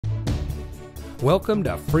Welcome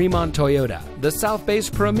to Fremont Toyota, the South Bay's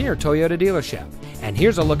premier Toyota dealership. And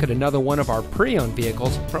here's a look at another one of our pre-owned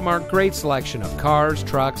vehicles from our great selection of cars,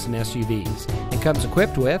 trucks, and SUVs. It comes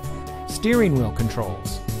equipped with steering wheel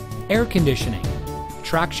controls, air conditioning,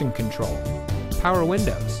 traction control, power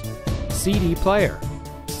windows, CD player,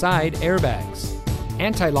 side airbags,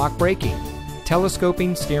 anti-lock braking,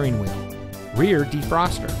 telescoping steering wheel, rear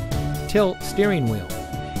defroster, tilt steering wheel,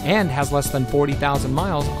 and has less than 40,000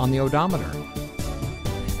 miles on the odometer.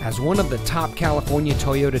 As one of the top California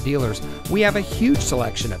Toyota dealers, we have a huge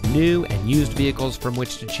selection of new and used vehicles from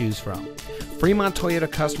which to choose from. Fremont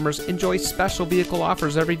Toyota customers enjoy special vehicle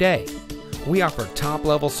offers every day. We offer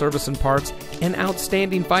top-level service and parts and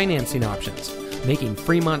outstanding financing options, making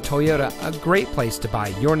Fremont Toyota a great place to buy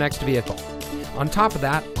your next vehicle. On top of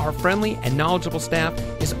that, our friendly and knowledgeable staff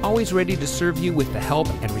is always ready to serve you with the help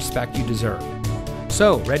and respect you deserve.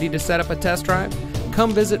 So, ready to set up a test drive?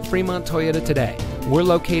 Come visit Fremont Toyota today. We're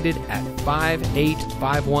located at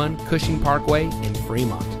 5851 Cushing Parkway in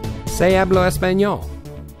Fremont. Se hablo español.